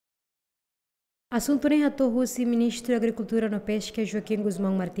Assunto nem atuou o Ministro da Agricultura no Pesca, Joaquim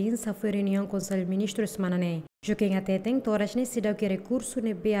Guzmão Martins, a foi reunião com o Conselho Ministro semana né. Joaquim até tem todas necessidade que recurso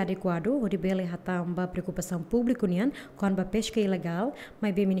ne bem adequado, o de bele hatamba preocupação pública união com a pesca ilegal,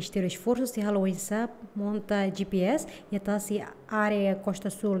 mas bem Ministério esforços de Halloween monta GPS e a Tasi área Costa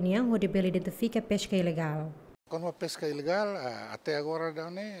Sul união, o de bele identifica pesca ilegal. Com a pesca ilegal, até agora,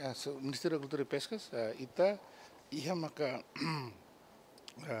 o Ministério da Agricultura e Peskas, ia marcar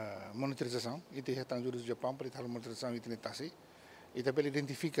monitorização, itu ia tang jurus Japão para itu monitorização itu Tasi, itu beli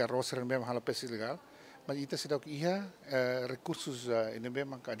identifika roster mesmo hal pesca ilegal, mas itu sedang ia recursos ini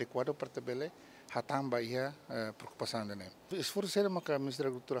memang adequado para tabele hatamba ia preocupação dene. Esforço ser maka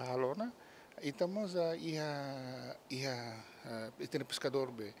Ministério da Agricultura halona, itu mas ia itu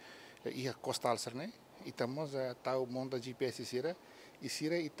pescador be ia costal serne, itu mas tahu monta GPS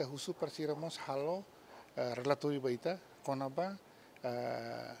isira itu husu persira mas halo relatori baita konaba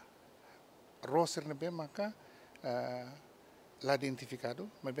roster nebe maka la identificado,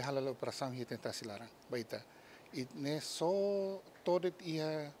 mas bem halal operação ia tentar silarang, baita. Ne so todet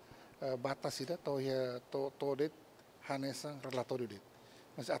ia batas ida, todet hanesan relatório det.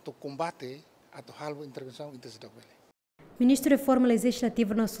 Mas atau combate, atau halvo intervenção itu sedang beli. Ministro de Reforma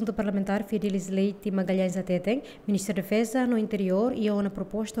Legislativa no assunto parlamentar, Fidelis Leite Magalhães Ateteng, Ministro da Defesa no Interior e uma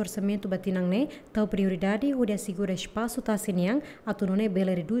proposta de orçamento batinang tal prioridade onde assegura espaço tasiniang atunone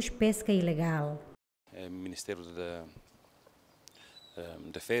bela reduz pesca ilegal. Ministério da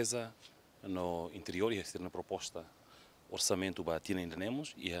Defesa no Interior e uma proposta orçamento batinang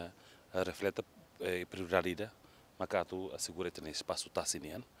temos e reflete prioridade makato assegura ter espaço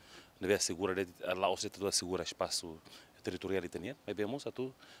tasiniang deve assegurar lá o setor assegura espaço territorial italiano, mas vemos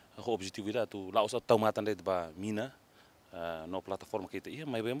atu o objetivo ida atu lá os automatan de ba mina no plataforma que ia,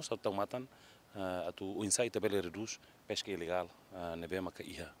 mas vemos automatan atu o insight tabela reduz pesca ilegal nebe maka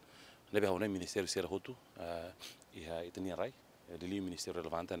ia nebe o Ministério ser hotu ia itania rai dele Ministério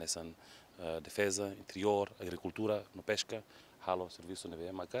relevante nessa defesa interior agricultura no pesca halo serviço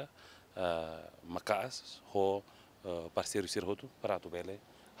nebe maka makas ho parceiro ser hotu para tu bele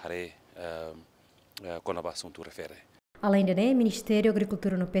hare com a assunto refere. Além de Ministério da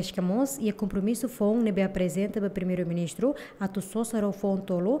Agricultura no Pesca Mos e compromisso foi nebe apresenta para o primeiro-ministro a tu sósaro foi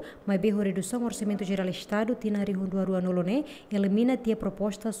tolo, mas bem a redução do orçamento geral do Estado tina rihunduaru anolone elimina tia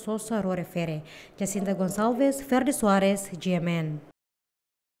proposta sósaro refere. Jacinta Gonçalves, Ferde Soares, GMN.